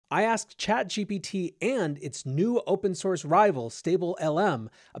I asked ChatGPT and its new open source rival, StableLM,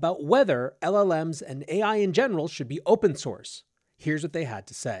 about whether LLMs and AI in general should be open source. Here's what they had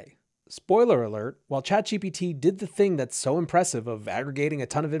to say. Spoiler alert, while ChatGPT did the thing that's so impressive of aggregating a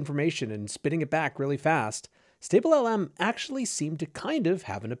ton of information and spitting it back really fast, StableLM actually seemed to kind of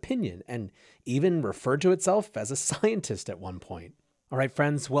have an opinion and even referred to itself as a scientist at one point. All right,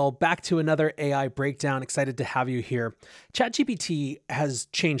 friends, well, back to another AI breakdown. Excited to have you here. ChatGPT has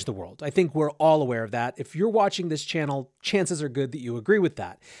changed the world. I think we're all aware of that. If you're watching this channel, chances are good that you agree with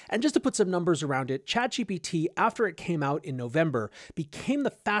that. And just to put some numbers around it, ChatGPT, after it came out in November, became the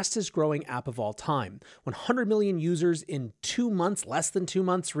fastest growing app of all time. 100 million users in 2 months, less than 2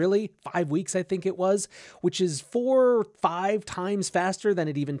 months, really, 5 weeks, I think it was, which is 4 or 5 times faster than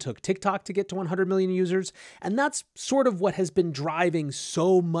it even took TikTok to get to 100 million users. And that's sort of what has been driving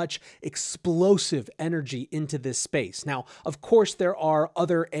so much explosive energy into this space. Now, of course, there are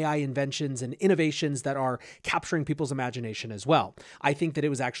other AI inventions and innovations that are capturing people's imagination as well. I think that it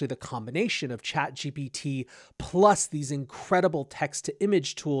was actually the combination of ChatGPT plus these incredible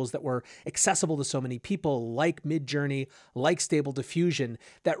text-to-image tools that were accessible to so many people, like Midjourney, like Stable Diffusion,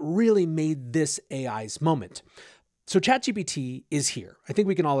 that really made this AI's moment. So ChatGPT is here. I think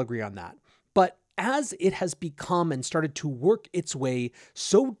we can all agree on that. But as it has become and started to work its way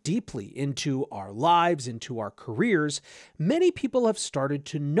so deeply into our lives, into our careers, many people have started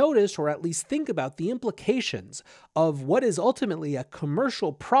to notice or at least think about the implications of what is ultimately a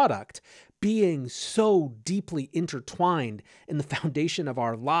commercial product being so deeply intertwined in the foundation of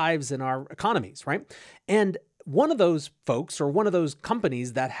our lives and our economies, right? And one of those folks or one of those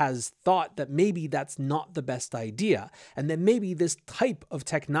companies that has thought that maybe that's not the best idea, and that maybe this type of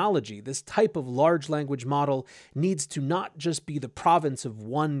technology, this type of large language model needs to not just be the province of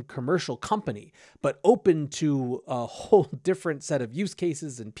one commercial company, but open to a whole different set of use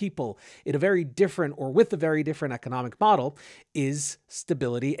cases and people in a very different or with a very different economic model, is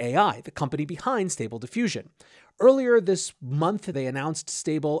Stability AI, the company behind Stable Diffusion. Earlier this month, they announced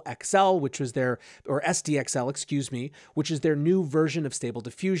StableXL, which was their, or SDXL, excuse me, which is their new version of Stable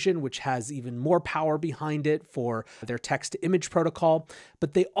Diffusion, which has even more power behind it for their text-to-image protocol.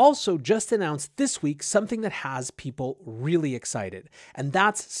 But they also just announced this week something that has people really excited, and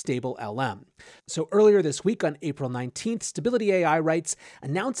that's StableLM. So earlier this week on April 19th, Stability AI writes,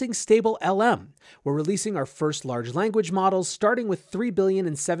 announcing StableLM. We're releasing our first large language models, starting with 3 billion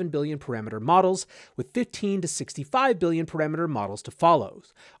and 7 billion parameter models, with 15 to 65 billion parameter models to follow.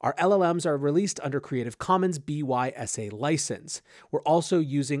 Our LLMs are released under Creative Commons BYSA license. We're also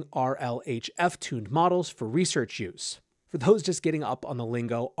using RLHF-tuned models for research use. For those just getting up on the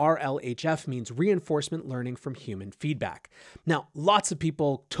lingo, RLHF means reinforcement learning from human feedback. Now, lots of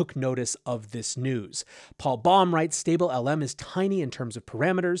people took notice of this news. Paul Baum writes, StableLM is tiny in terms of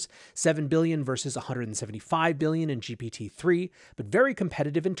parameters, 7 billion versus 175 billion in GPT-3, but very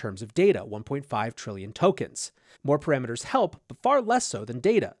competitive in terms of data, 1.5 trillion tokens. More parameters help, but far less so than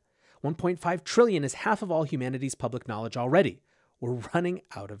data. 1.5 trillion is half of all humanity's public knowledge already. We're running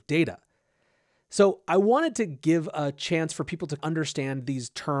out of data. So I wanted to give a chance for people to understand these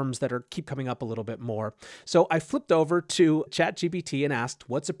terms that keep coming up a little bit more. So I flipped over to ChatGPT and asked,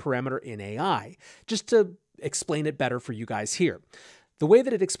 what's a parameter in AI? Just to explain it better for you guys here. The way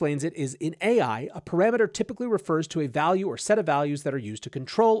that it explains it is in AI, a parameter typically refers to a value or set of values that are used to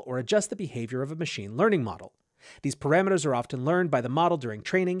control or adjust the behavior of a machine learning model. These parameters are often learned by the model during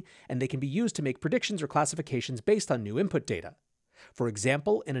training, and they can be used to make predictions or classifications based on new input data. For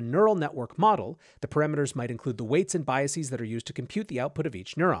example, in a neural network model, the parameters might include the weights and biases that are used to compute the output of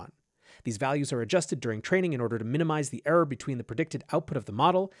each neuron. These values are adjusted during training in order to minimize the error between the predicted output of the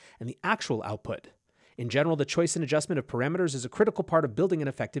model and the actual output. In general, the choice and adjustment of parameters is a critical part of building an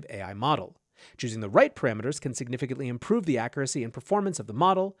effective AI model. Choosing the right parameters can significantly improve the accuracy and performance of the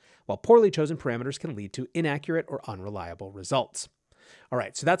model, while poorly chosen parameters can lead to inaccurate or unreliable results. All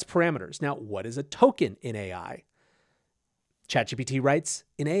right, so that's parameters. Now, what is a token in AI? ChatGPT writes,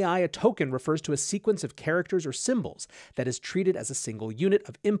 in AI, a token refers to a sequence of characters or symbols that is treated as a single unit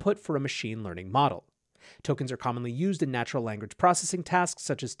of input for a machine learning model. Tokens are commonly used in natural language processing tasks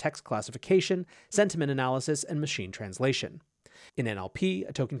such as text classification, sentiment analysis, and machine translation. In NLP,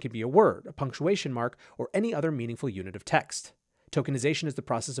 a token can be a word, a punctuation mark, or any other meaningful unit of text. Tokenization is the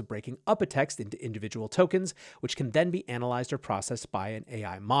process of breaking up a text into individual tokens, which can then be analyzed or processed by an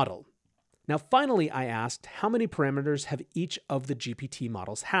AI model. Now, finally, I asked how many parameters have each of the GPT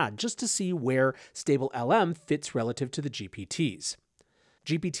models had, just to see where StableLM fits relative to the GPTs.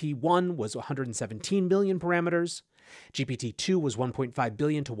 GPT-1 was 117 billion parameters. GPT-2 was 1.5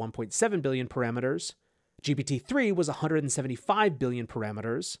 billion to 1.7 billion parameters. GPT-3 was 175 billion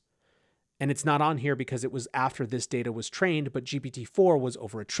parameters, and it's not on here because it was after this data was trained, but GPT-4 was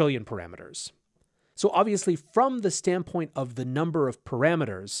over 1 trillion parameters. So obviously, from the standpoint of the number of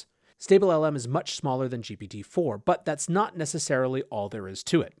parameters, StableLM is much smaller than GPT-4, but that's not necessarily all there is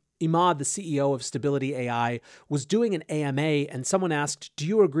to it. Imad, the CEO of Stability AI, was doing an AMA and someone asked, "Do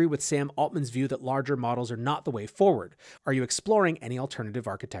you agree with Sam Altman's view that larger models are not the way forward? Are you exploring any alternative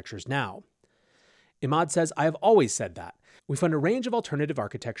architectures now?" Imad says, "I have always said that. We fund a range of alternative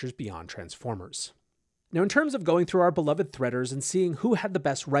architectures beyond transformers." Now, in terms of going through our beloved threaders and seeing who had the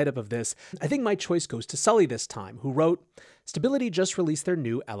best write-up of this, I think my choice goes to Sully this time, who wrote, "Stability just released their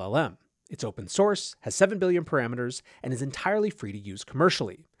new LLM. It's open source, has 7 billion parameters, and is entirely free to use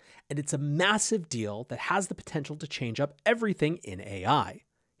commercially. And it's a massive deal that has the potential to change up everything in AI.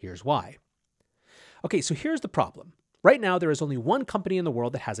 Here's why." Okay, so here's the problem. Right now, there is only one company in the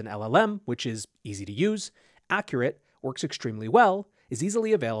world that has an LLM, which is easy to use, accurate, works extremely well, is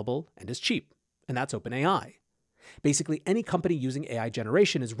easily available, and is cheap. And that's OpenAI. Basically, any company using AI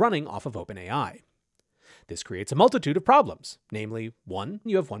generation is running off of OpenAI. This creates a multitude of problems. Namely, 1,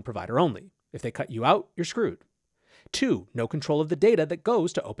 you have one provider only. If they cut you out, you're screwed. 2, no control of the data that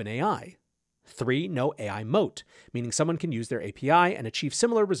goes to OpenAI. 3, no AI moat, meaning someone can use their API and achieve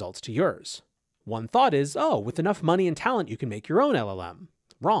similar results to yours. One thought is, oh, with enough money and talent, you can make your own LLM.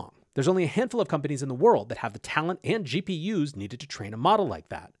 Wrong. There's only a handful of companies in the world that have the talent and GPUs needed to train a model like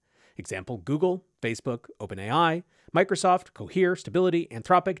that. Example, Google, Facebook, OpenAI, Microsoft, Cohere, Stability,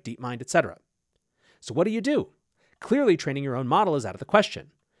 Anthropic, DeepMind, etc. So what do? Clearly, training your own model is out of the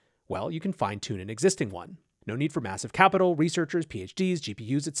question. Well, you can fine-tune an existing one. No need for massive capital, researchers, PhDs,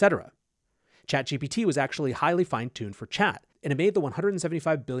 GPUs, etc. ChatGPT was actually highly fine-tuned for chat, and it made the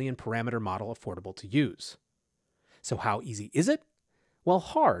 175 billion parameter model affordable to use. So how easy is it? Well,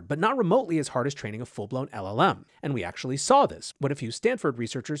 hard, but not remotely as hard as training a full-blown LLM. And we actually saw this when a few Stanford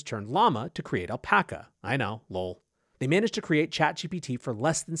researchers turned llama to create alpaca. I know, lol. They managed to create ChatGPT for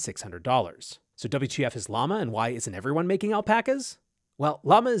less than $600. So WTF is llama, and why isn't everyone making alpacas? Well,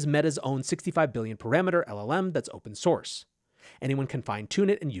 llama is Meta's own 65 billion parameter LLM that's open source. Anyone can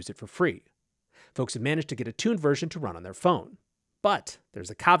fine-tune it and use it for free. Folks have managed to get a tuned version to run on their phone. But there's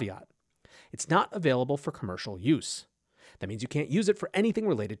a caveat. It's not available for commercial use. That means you can't use it for anything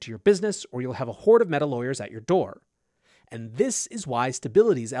related to your business, or you'll have a horde of meta lawyers at your door. And this is why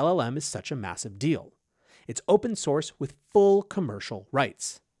Stability's LLM is such a massive deal. It's open source with full commercial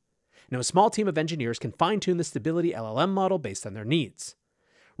rights. Now, a small team of engineers can fine-tune the Stability LLM model based on their needs.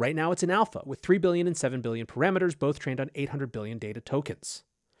 Right now, it's in alpha with 3 billion and 7 billion parameters, both trained on 800 billion data tokens.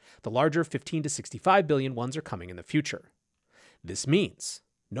 The larger 15 to 65 billion ones are coming in the future. This means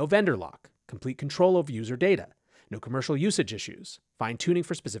no vendor lock, complete control over user data, no commercial usage issues, fine-tuning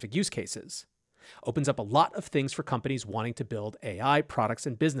for specific use cases. Opens up a lot of things for companies wanting to build AI products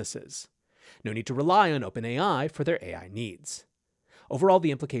and businesses. No need to rely on OpenAI for their AI needs. Overall,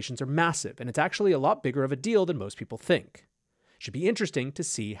 the implications are massive, and it's actually a lot bigger of a deal than most people think. Should be interesting to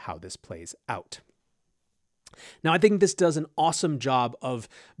see how this plays out. Now, I think this does an awesome job of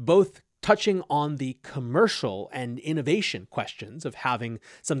both touching on the commercial and innovation questions of having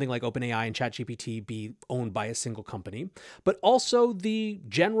something like OpenAI and ChatGPT be owned by a single company, but also the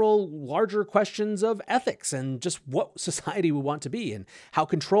general larger questions of ethics and just what society we want to be and how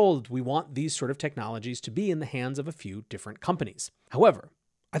controlled we want these sort of technologies to be in the hands of a few different companies. However,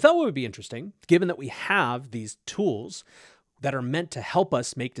 I thought what would be interesting, given that we have these tools that are meant to help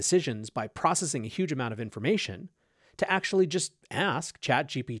us make decisions by processing a huge amount of information, to actually just ask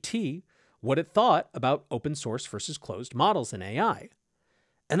ChatGPT what it thought about open source versus closed models in AI.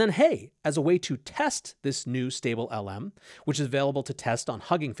 And then, hey, as a way to test this new StableLM, which is available to test on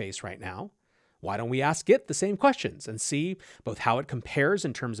Hugging Face right now, why don't we ask it the same questions and see both how it compares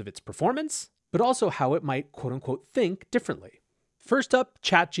in terms of its performance, but also how it might quote unquote think differently. First up,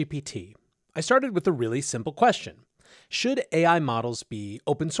 ChatGPT. I started with a really simple question. Should AI models be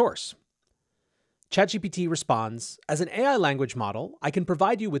open source? ChatGPT responds, as an AI language model, I can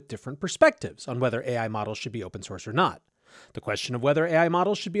provide you with different perspectives on whether AI models should be open source or not. The question of whether AI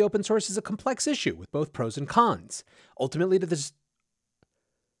models should be open source is a complex issue with both pros and cons. Ultimately, the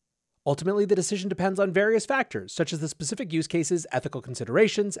decision depends on various factors, such as the specific use cases, ethical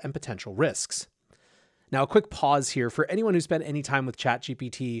considerations, and potential risks. Now, a quick pause here. For anyone who spent any time with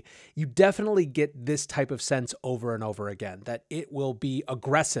ChatGPT, you definitely get this type of sense over and over again, that it will be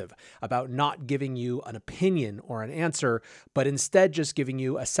aggressive about not giving you an opinion or an answer, but instead just giving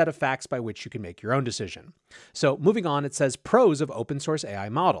you a set of facts by which you can make your own decision. So moving on, it says pros of open source AI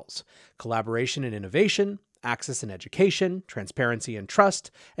models: collaboration and innovation, access and education, transparency and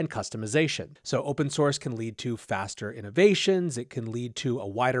trust, and customization. So open source can lead to faster innovations. It can lead to a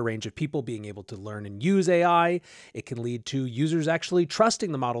wider range of people being able to learn and use AI. It can lead to users actually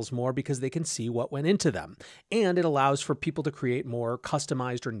trusting the models more because they can see what went into them. And it allows for people to create more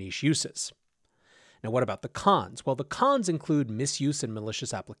customized or niche uses. Now, what about the cons? Well, the cons include misuse and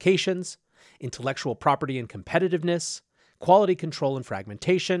malicious applications, intellectual property and competitiveness, quality control and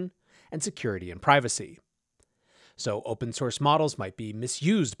fragmentation, and security and privacy. So open source models might be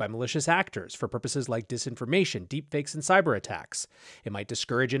misused by malicious actors for purposes like disinformation, deepfakes, and cyber attacks. It might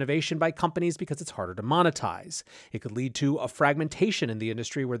discourage innovation by companies because it's harder to monetize. It could lead to a fragmentation in the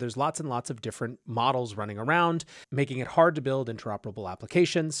industry where there's lots and lots of different models running around, making it hard to build interoperable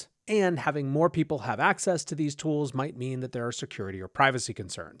applications. And having more people have access to these tools might mean that there are security or privacy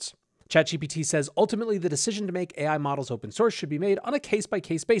concerns. ChatGPT says ultimately the decision to make AI models open source should be made on a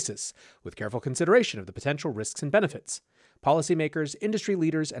case-by-case basis, with careful consideration of the potential risks and benefits. Policymakers, industry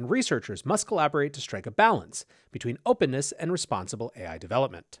leaders, and researchers must collaborate to strike a balance between openness and responsible AI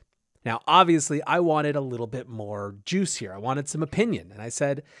development. Now, obviously, I wanted a little bit more juice here. I wanted some opinion, and I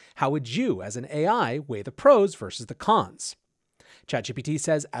said, how would you, as an AI, weigh the pros versus the cons? ChatGPT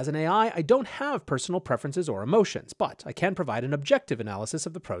says, as an AI, I don't have personal preferences or emotions, but I can provide an objective analysis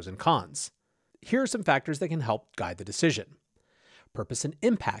of the pros and cons. Here are some factors that can help guide the decision. Purpose and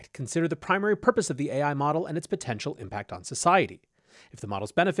impact. Consider the primary purpose of the AI model and its potential impact on society. If the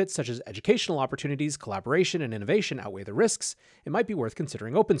model's benefits, such as educational opportunities, collaboration, and innovation, outweigh the risks, it might be worth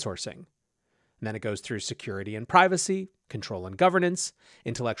considering open sourcing. And then it goes through security and privacy, control and governance,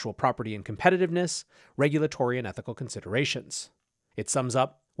 intellectual property and competitiveness, regulatory and ethical considerations. It sums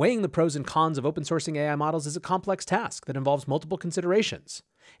up, weighing the pros and cons of open sourcing AI models is a complex task that involves multiple considerations.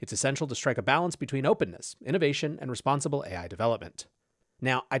 It's essential to strike a balance between openness, innovation, and responsible AI development.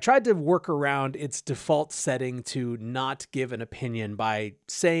 Now, I tried to work around its default setting to not give an opinion by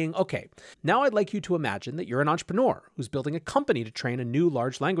saying, okay, now I'd like you to imagine that you're an entrepreneur who's building a company to train a new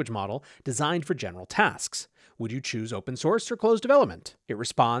large language model designed for general tasks. Would you choose open source or closed development? It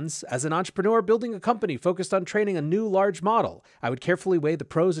responds, as an entrepreneur building a company focused on training a new large model, I would carefully weigh the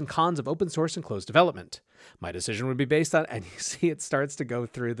pros and cons of open source and closed development. My decision would be based on, and you see it starts to go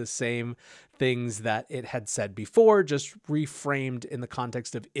through the same things that it had said before, just reframed in the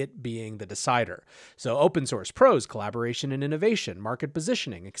context of it being the decider. So open source pros, collaboration and innovation, market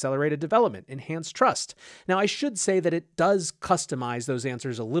positioning, accelerated development, enhanced trust. Now, I should say that it does customize those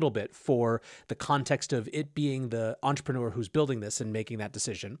answers a little bit for the context of it being the entrepreneur who's building this and making that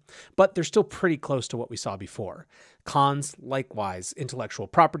decision, but they're still pretty close to what we saw before. Cons, likewise, intellectual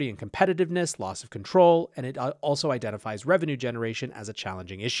property and competitiveness, loss of control, and it also identifies revenue generation as a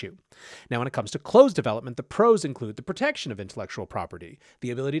challenging issue. Now, when it comes to closed development, the pros include the protection of intellectual property,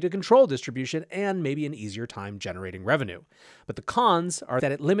 the ability to control distribution, and maybe an easier time generating revenue. But the cons are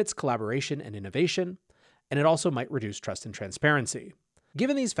that it limits collaboration and innovation, and it also might reduce trust and transparency.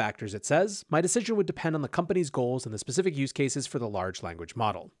 Given these factors, it says, my decision would depend on the company's goals and the specific use cases for the large language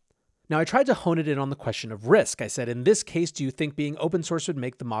model. Now, I tried to hone it in on the question of risk. I said, in this case, do you think being open source would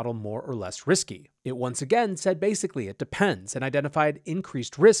make the model more or less risky? It once again said basically it depends and identified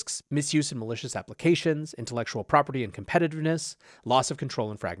increased risks, misuse and malicious applications, intellectual property and competitiveness, loss of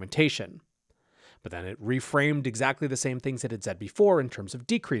control and fragmentation. But then it reframed exactly the same things it had said before in terms of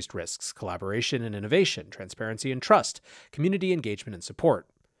decreased risks, collaboration and innovation, transparency and trust, community engagement and support.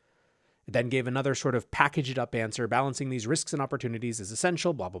 It then gave another sort of packaged up answer, balancing these risks and opportunities is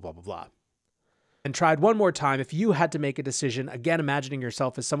essential, blah, blah, blah, blah, blah. And tried one more time, if you had to make a decision, again imagining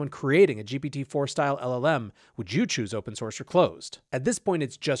yourself as someone creating a GPT-4 style LLM, would you choose open source or closed? At this point,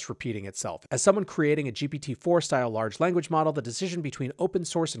 it's just repeating itself. As someone creating a GPT-4 style large language model, the decision between open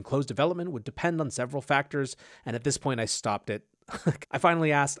source and closed development would depend on several factors, and at this point I stopped it. I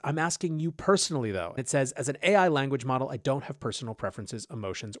finally asked, I'm asking you personally though. It says, as an AI language model, I don't have personal preferences,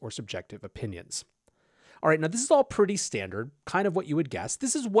 emotions, or subjective opinions. All right, now this is all pretty standard, kind of what you would guess.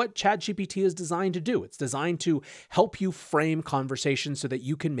 This is what ChatGPT is designed to do. It's designed to help you frame conversations so that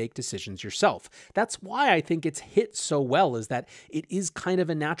you can make decisions yourself. That's why I think it's hit so well, is that it is kind of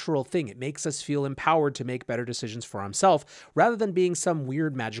a natural thing. It makes us feel empowered to make better decisions for ourselves, rather than being some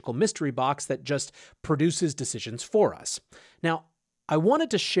weird magical mystery box that just produces decisions for us. Now, I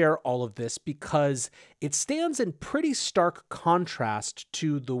wanted to share all of this because it stands in pretty stark contrast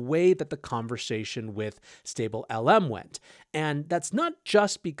to the way that the conversation with StableLM went. And that's not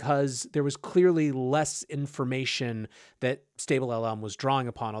just because there was clearly less information that StableLM was drawing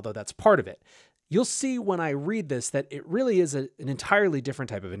upon, although that's part of it. You'll see when I read this that it really is an entirely different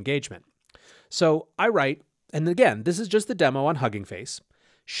type of engagement. So I write, and again, this is just the demo on Hugging Face.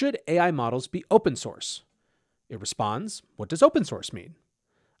 Should AI models be open source? It responds, what does open source mean?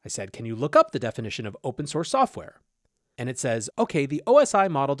 I said, can you look up the definition of open source software? And it says, okay, the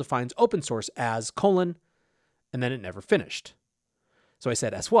OSI model defines open source as : and then it never finished. So I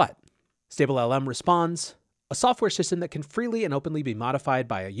said, as what? StableLM responds, a software system that can freely and openly be modified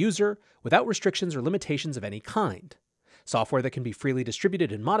by a user without restrictions or limitations of any kind. Software that can be freely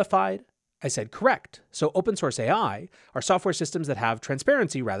distributed and modified. I said, correct. So open source AI are software systems that have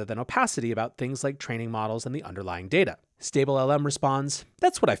transparency rather than opacity about things like training models and the underlying data. StableLM responds,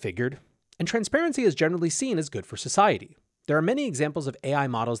 that's what I figured. And transparency is generally seen as good for society. There are many examples of AI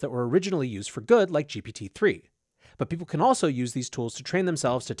models that were originally used for good, like GPT-3. But people can also use these tools to train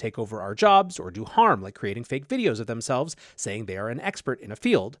themselves to take over our jobs or do harm, like creating fake videos of themselves saying they are an expert in a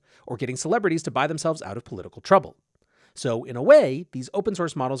field, or getting celebrities to buy themselves out of political trouble. So in a way, these open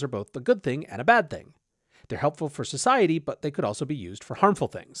source models are both a good thing and a bad thing. They're helpful for society, but they could also be used for harmful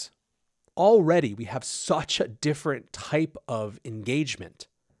things. Already, we have such a different type of engagement.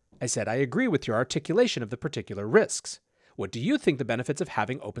 I said, I agree with your articulation of the particular risks. What do you think the benefits of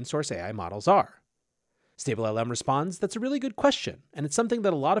having open source AI models are? StableLM responds, that's a really good question, and it's something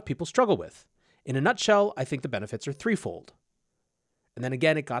that a lot of people struggle with. In a nutshell, I think the benefits are threefold. And then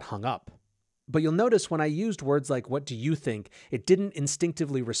again, it got hung up. But you'll notice when I used words like, what do you think, it didn't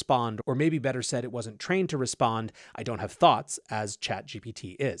instinctively respond, or maybe better said, it wasn't trained to respond, I don't have thoughts, as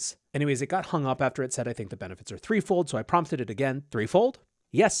ChatGPT is. Anyways, it got hung up after it said, I think the benefits are threefold, so I prompted it again, threefold?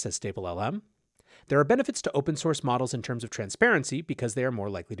 Yes, says StableLM. There are benefits to open source models in terms of transparency because they are more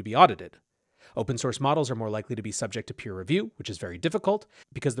likely to be audited. Open source models are more likely to be subject to peer review, which is very difficult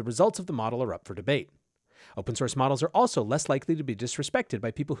because the results of the model are up for debate. Open source models are also less likely to be disrespected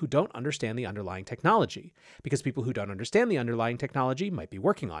by people who don't understand the underlying technology, because people who don't understand the underlying technology might be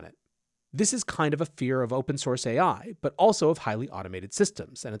working on it. This is kind of a fear of open source AI, but also of highly automated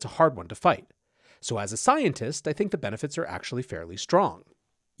systems, and it's a hard one to fight. So as a scientist, I think the benefits are actually fairly strong.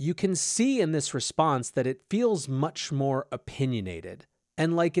 You can see in this response that it feels much more opinionated,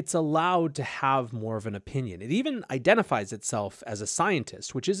 and like it's allowed to have more of an opinion. It even identifies itself as a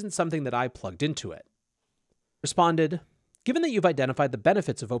scientist, which isn't something that I plugged into it. Responded, given that you've identified the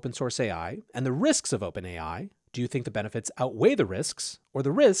benefits of open source AI and the risks of open AI, do you think the benefits outweigh the risks, or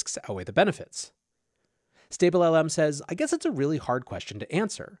the risks outweigh the benefits? StableLM says, I guess it's a really hard question to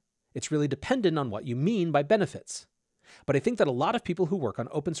answer. It's really dependent on what you mean by benefits. But I think that a lot of people who work on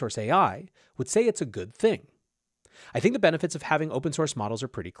open source AI would say it's a good thing. I think the benefits of having open source models are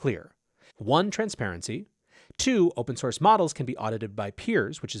pretty clear. 1, transparency. 2, open source models can be audited by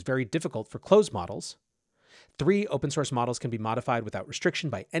peers, which is very difficult for closed models. 3, open source models can be modified without restriction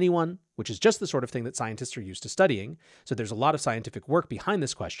by anyone, which is just the sort of thing that scientists are used to studying, so there's a lot of scientific work behind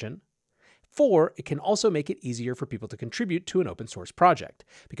this question. 4, it can also make it easier for people to contribute to an open source project,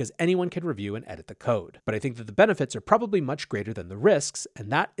 because anyone can review and edit the code. But I think that the benefits are probably much greater than the risks,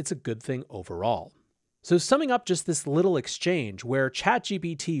 and that it's a good thing overall. So summing up just this little exchange where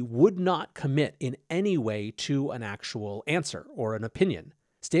ChatGPT would not commit in any way to an actual answer or an opinion,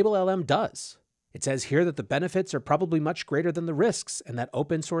 StableLM does. It says here that the benefits are probably much greater than the risks and that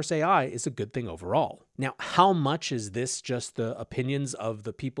open source AI is a good thing overall. Now, how much is this just the opinions of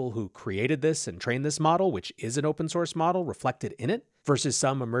the people who created this and trained this model, which is an open source model, reflected in it, versus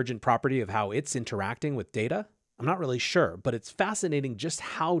some emergent property of how it's interacting with data? I'm not really sure, but it's fascinating just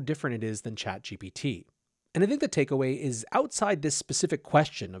how different it is than ChatGPT. And I think the takeaway is outside this specific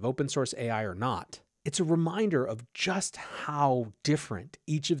question of open source AI or not, it's a reminder of just how different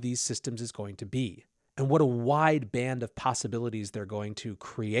each of these systems is going to be, and what a wide band of possibilities they're going to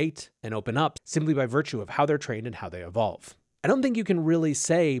create and open up simply by virtue of how they're trained and how they evolve. I don't think you can really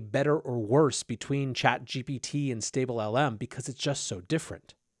say better or worse between ChatGPT and StableLM because it's just so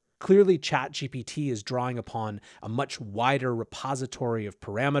different. Clearly, ChatGPT is drawing upon a much wider repository of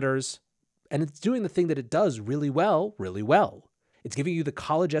parameters, and it's doing the thing that it does really well, really well. It's giving you the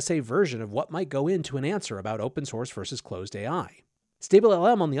college essay version of what might go into an answer about open source versus closed AI.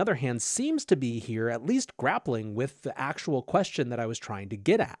 StableLM, on the other hand, seems to be here at least grappling with the actual question that I was trying to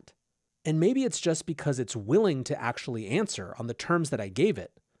get at. And maybe it's just because it's willing to actually answer on the terms that I gave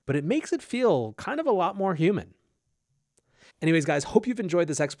it, but it makes it feel kind of a lot more human. Anyways, guys, hope you've enjoyed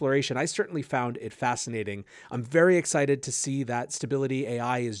this exploration. I certainly found it fascinating. I'm very excited to see that Stability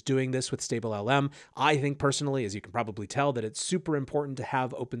AI is doing this with StableLM. I think personally, as you can probably tell, that it's super important to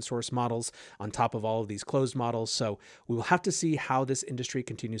have open source models on top of all of these closed models. So we will have to see how this industry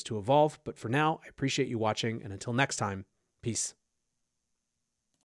continues to evolve. But for now, I appreciate you watching. And until next time, peace.